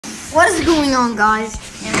What is going on, guys?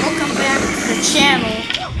 And welcome back to the channel.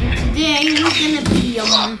 And today we're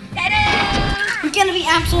gonna be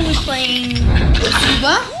absolutely playing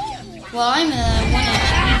Zooba. Well, I'm 1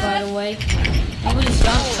 HP, by the way. Nobody's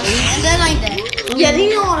got me. And then I'm dead. Yeah, do you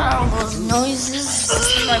know what are all those noises?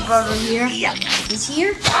 This is my brother here. He's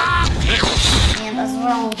here. And as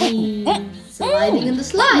well, he's sliding in the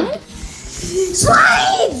slide.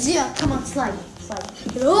 Slides! Yeah, come on, slide.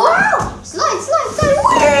 Oh! Slide!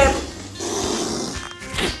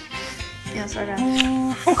 Yes, I got it.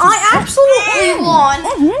 I absolutely won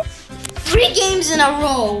 3 games in a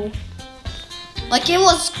row. Like it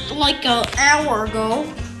was like an hour ago.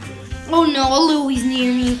 Oh no, a Louie's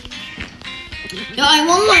near me. Yeah, I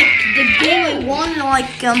won like the game. I won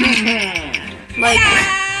like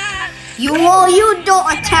you don't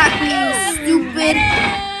attack me, you stupid.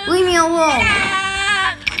 Leave me alone.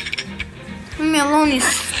 Leave me alone, you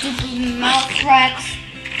stupid mouth tracks.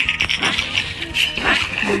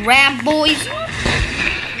 The rat boys.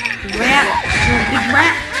 Rat. You're a big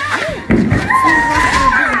rat.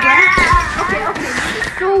 Okay. This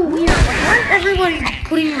is so weird. Like, why is everybody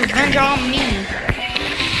putting revenge on me?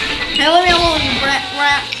 Hey, leave me alone, you rat.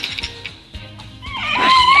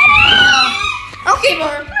 Okay,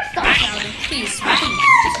 Bird. Stop shouting, please.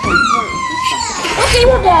 Okay,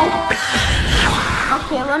 we're done.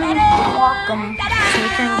 Okay, let me block him so he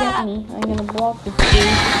can't get me. I'm gonna block this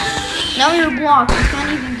dude. Now you're blocked. You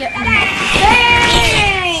can't even get me.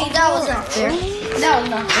 Hey! Oh, that was not fair.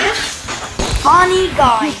 Funny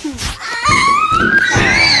guy.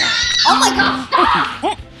 Oh my god,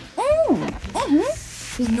 stop!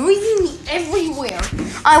 He's noising me everywhere.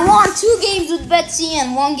 I won 2 games with Betsy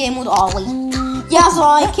and 1 game with Ollie. Yeah, so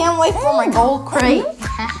I can't wait for my gold crate.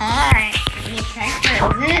 New character,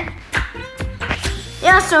 isn't it?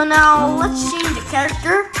 Yeah, so now let's change the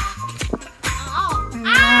character.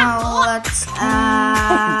 Now let's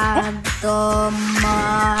add the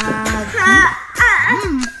mod.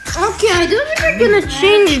 Okay, I don't think we're gonna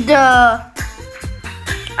change the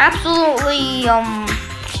absolutely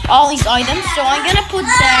all these items. So I'm gonna put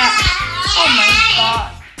that. Oh my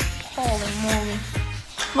god! Holy moly!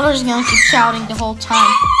 We're just gonna keep shouting the whole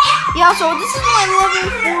time. Yeah, so this is my level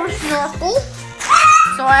 4 snorkel.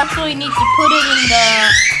 So I absolutely need to put it in the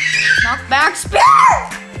knockback spear.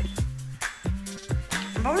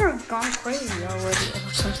 I've gone crazy already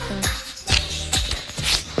or something.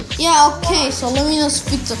 Yeah, okay, so let me just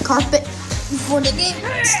fix the carpet before the game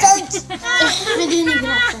starts. I didn't even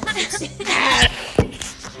have to fix it.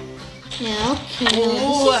 Yeah, okay. This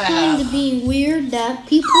is going to be weird that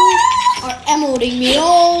people are emoting me.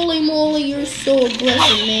 Holy moly, you're so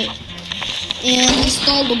aggressive, mate. And he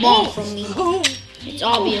stole the ball from me. It's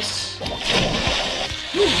obvious.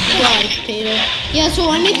 God, potato. Yeah, so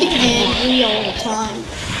I make it angry all the time.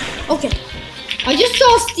 Okay. I just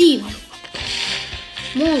saw Steve.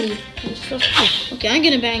 Molly. Okay, I'm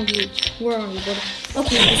gonna bang you. Where are you, buddy?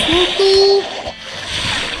 Okay, the snorkel.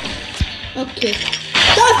 Okay.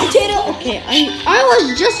 God, potato! Okay, I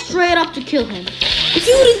was just straight up to kill him. If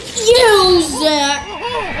you would have yelled that.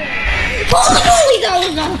 Holy moly, that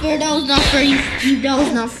was not fair. That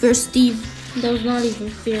was not fair, Steve. That was not even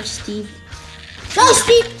fair, Steve. No,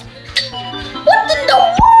 Steve! What in the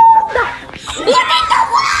world?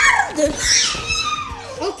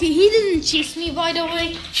 Okay, he didn't chase me, by the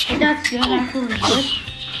way. That's good, actually good.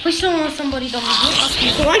 Please don't want somebody to me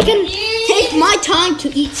so I can take my time to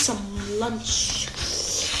eat some lunch.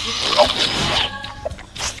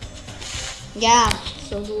 Yeah,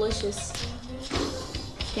 so delicious.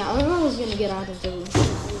 Yeah, I don't know who's gonna get out of the room.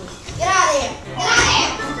 Get out of here!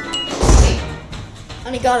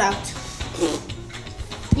 And he got out.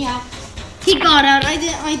 Yeah, he got out.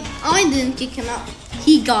 I didn't kick him out.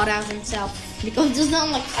 He got out himself because he does not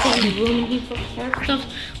like staying in the room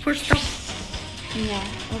for stuff. Yeah.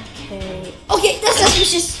 Okay, that's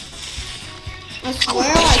suspicious. I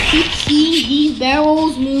swear I keep seeing these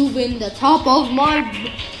barrels move in the top of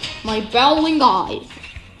my bowling eyes.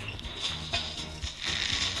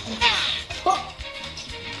 Oh,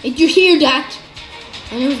 did you hear that?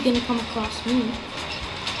 I knew he was gonna come across me.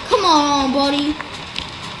 Come on, buddy.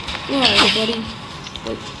 Where are you, buddy?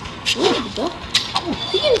 Wait, where did he go?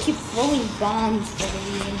 He's gonna keep throwing bombs for the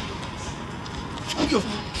reason.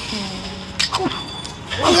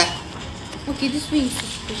 Okay, this being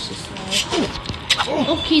suspicious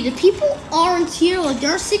now. Okay, the people aren't here. Like,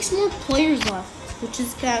 there are 6 more players left, which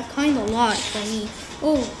is kind of a lot for me.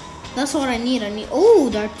 Oh, that's what I need. Oh,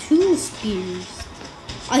 there are 2 spears.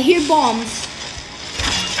 I hear bombs.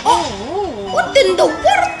 Oh, what in the world,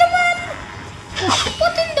 man?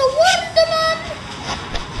 What in the world, man?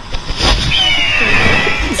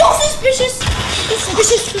 Sausage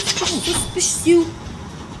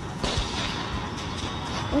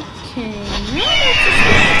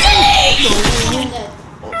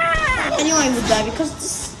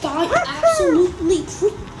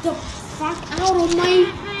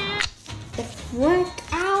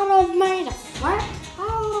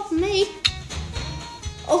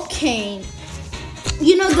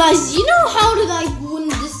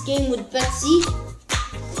See?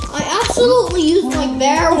 I absolutely use my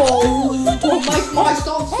barrel to make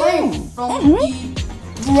myself safe from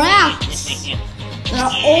the rats that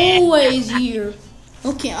are always here.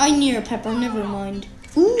 Okay, I need a pepper, never mind.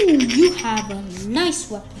 Ooh, you have a nice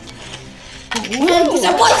weapon. Because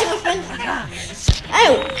I wasn't a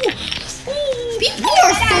Ow! People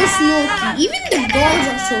are so smoky. Even the guards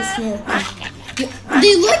are so smoky.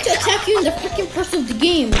 They like to attack you in the freaking first of the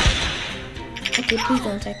game. Okay, please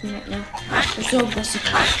don't attack me right now. You're so aggressive.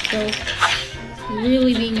 So,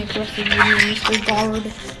 really being aggressive with me, Mr. Guard.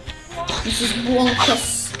 Mrs.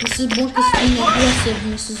 Blancas. Mrs. Blancas being aggressive,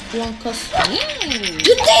 Mrs. Blancas.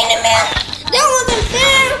 You dang it, man! That wasn't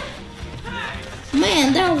fair!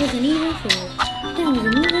 Man, that wasn't even fair. That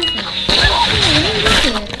wasn't even fair.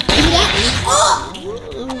 Oh!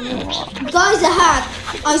 Guys, a hack.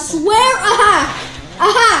 I swear a hack. A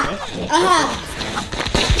hack. A hack.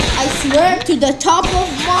 I swear to the top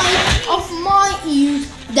of my ears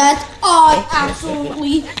that I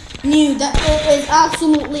absolutely knew that it is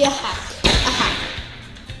absolutely a hack. A hack.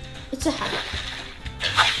 It's a hack.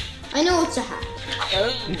 I know it's a hack.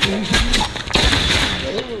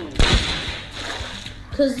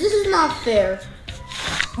 Because this is not fair.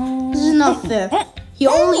 This is not fair. He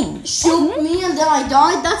only shoot me and then I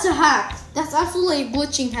died. That's a hack. That's absolutely a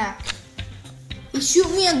glitching hack. He shoot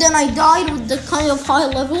me and then I died with the kind of high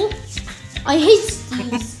level. I hate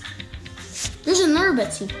these. There's another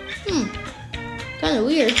Betsy. Kind of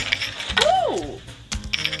weird.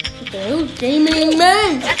 Okay, who's gaming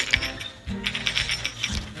man?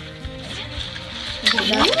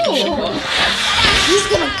 He's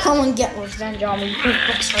gonna come and get revenge on me because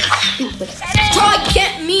books are stupid. Try to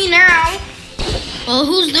get me now. Well,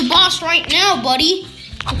 who's the boss right now, buddy?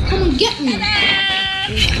 Come and get me.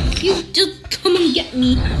 If you just come and get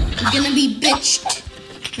me, you're gonna be bitched.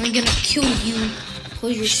 I'm gonna kill you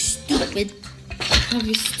because you're stupid. You have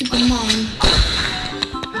your stupid mind.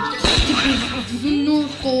 Stupid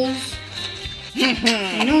knuckles.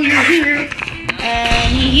 I know you're here.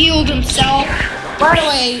 And he healed himself. By the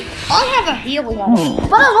way, I have a heal wall.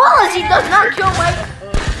 But as long as he does not kill my...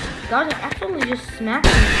 God, I actually just smacked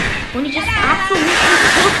him. When he just absolutely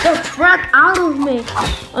took the crap out of me.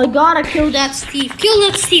 I gotta kill that Steve. Kill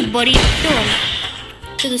that Steve, buddy. Kill him.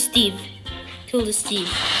 Kill the Steve. Kill the Steve.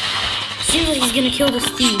 Seems like he's gonna kill the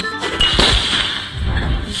Steve.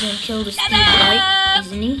 He's gonna kill the Steve, right?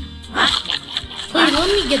 Isn't he? Please let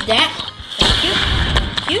me get that. Thank you.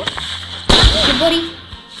 Thank you. Okay, buddy.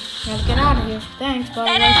 Now get out of here. Thanks,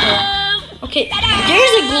 buddy. Right there. Okay,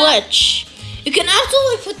 there's a glitch. You can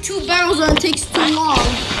absolutely put 2 barrels and it takes too long.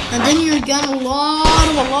 And then you're getting a lot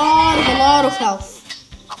of health.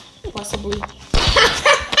 Possibly.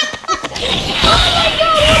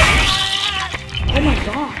 Oh my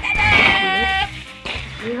god.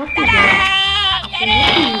 We have to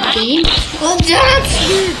game. Oh, that's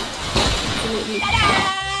weird.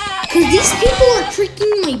 Because these people are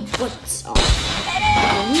tricking my butts off.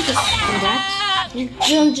 Let me just do that.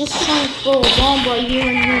 You're just trying to throw a bomb right here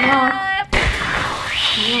and you're not.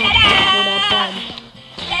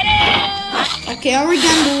 Okay, I already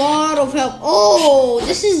got a lot of help. Oh,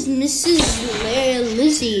 this is Mrs.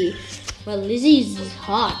 Lizzie. Well, Lizzie's is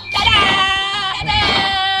hot.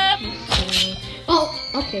 Okay. Oh,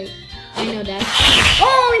 okay. I know that.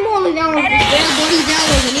 Holy moly, that wasn't fair, buddy. That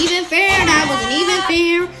wasn't even fair. That wasn't even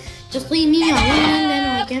fair. Just leave me alone and then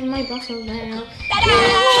I'll get my boss over there.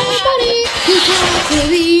 Buddy, you talk to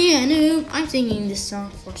me and I'm singing this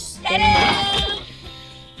song for Stone.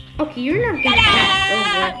 Okay, you're not gonna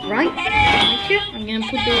pass over, right? Aren't you? I'm gonna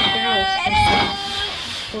put those barrels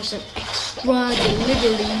for some extra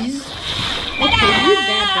deliveries. Okay, you're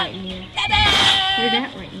that right now. You're that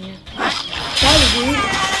right now. Sorry, dude.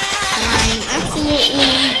 I'm absolutely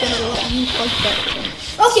gonna let you fight that.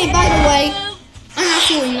 Okay, by the way, I'm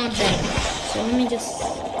absolutely not dead. So let me just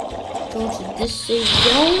go to this safe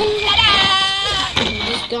zone. And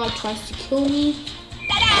this guy tries to kill me.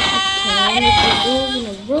 Okay, I'm gonna go in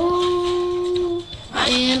a row.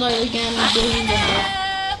 And I again doing the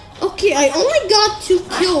health. Okay, I only got 2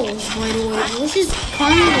 kills, by the way, which is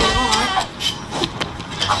kind of a lot.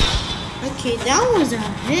 Okay, that was a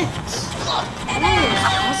hit. That was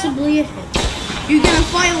possibly a hit. You're gonna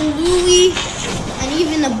fight Louie and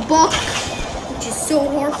even a Buck, which is so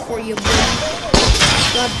hard for you, buddy.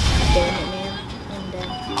 God damn it, man. I'm dead.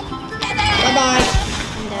 Bye-bye.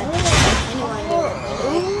 I'm dead.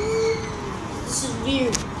 This is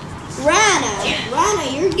weird. Rana,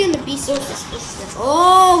 you're gonna be so suspicious.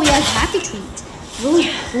 Oh, we have happy treats. Really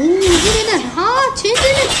cool. Isn't it hot? Isn't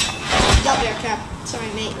it? Stop there, Cap. Sorry,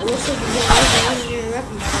 mate. It looks like you're getting your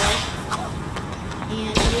weapon, bro.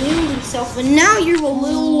 And he healed himself, and now you're a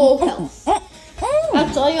little low health. I'll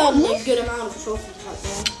tell you, I'm a good amount of trophies right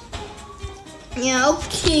now. Yeah,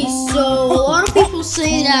 okay, so a lot of people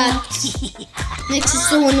say that Nyx is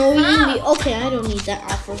so annoying. Okay, I don't need that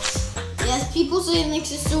offer. Yes, people say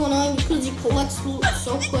Nyx is so annoying because he collects loot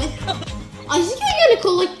so quick. I think I gotta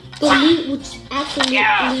collect the loot, which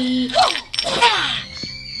absolutely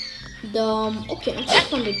okay, I just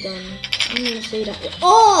found a gun. I'm gonna say that.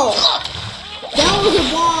 Oh! That was a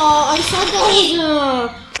ball. I thought that was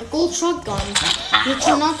a gold shotgun. It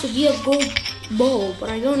turned out to be a gold bow, but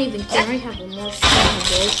I don't even care. I have a more strong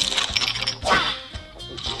bow.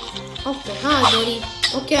 Okay, hi, buddy.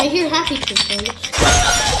 Okay, I hear happy people.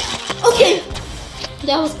 Okay,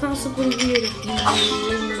 that was possibly weird if you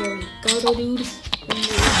got a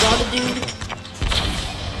dude.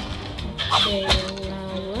 Okay,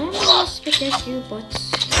 now let's get your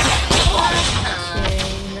butts. Okay,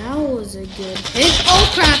 that was a good hit. Oh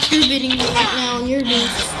crap, you're bidding me right now and you're being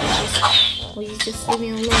suspicious. Please just leave me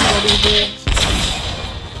alone, buddy, boy.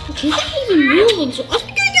 Okay, he's not even moving, so I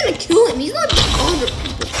think I'm gonna kill him. He's not just other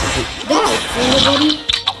people. Die, buddy.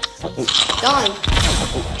 Die.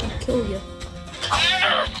 I'll kill you.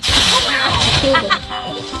 Killed him.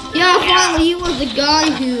 Yeah, finally, he was the guy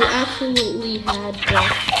who absolutely had okay,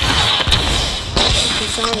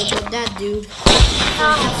 sorry about that, dude.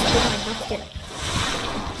 Okay.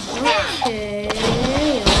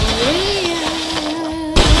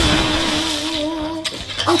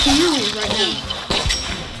 Okay, you're right now.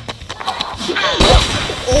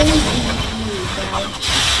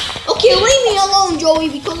 Okay, leave me alone, Joey,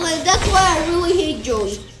 because that's why I really hate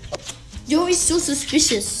Joey. Joey's so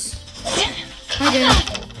suspicious. Hi there.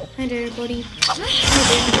 Hi there, buddy. Hi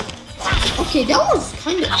there. Okay, that was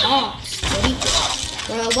kind of off, buddy.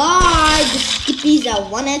 Well, bye. The Skippy's at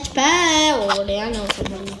 1 HP. Over there, I know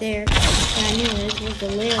somebody's there. I knew this was the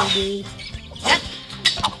little dude.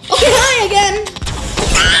 Okay, hi again.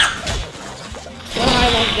 Well, I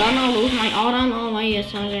was gonna lose my ult on all my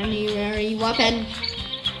secondary weapon.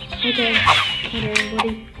 Okay, hi there,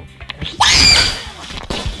 buddy.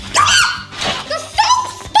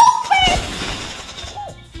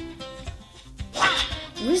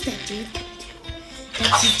 What is that dude gonna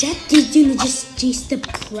do? That dude gonna just chase the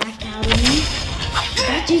crap out of me?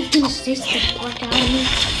 That dude gonna chase the crap out of me?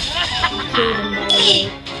 I killed him, by the way.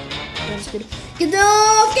 That's good. Get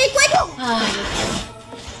off! Okay, quick!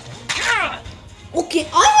 Okay,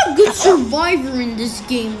 I'm a good survivor in this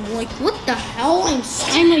game. Like, what the hell?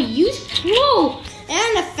 I'm a youth pro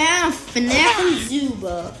and a fan of FNAF and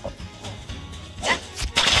Zooba.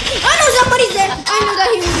 I know somebody's there. I know that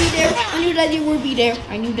he will be there. I knew that he would be there.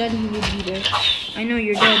 I knew that he would be there. I know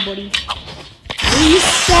you're there, buddy. Will you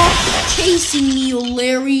stop chasing me,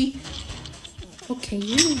 Larry? Okay,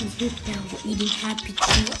 you're down eating happy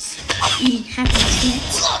treats. Eating happy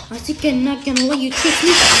treats. I think I'm not gonna let you trick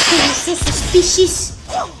me because you're so suspicious.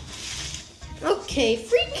 Okay,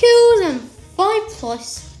 3 kills and 5+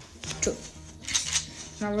 trophy.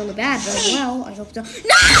 Not really bad, but well, I hope so. No!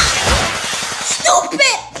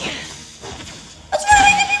 Stupid! That's why I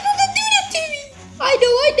hate people that do that to me. I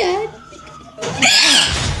know I did.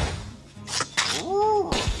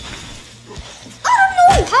 I don't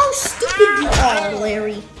know how stupid you are,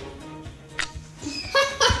 Larry.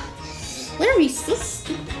 Larry's so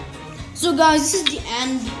stupid. So guys, this is the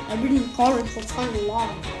end. I've been recording for kind of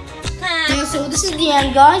long. Yeah, so this is the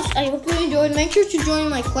end, guys. I hope you enjoyed. Make sure to join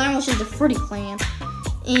my clan, which is the Freddy clan.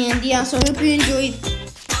 And yeah, so I hope you enjoyed.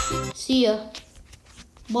 See ya.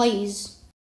 Bye.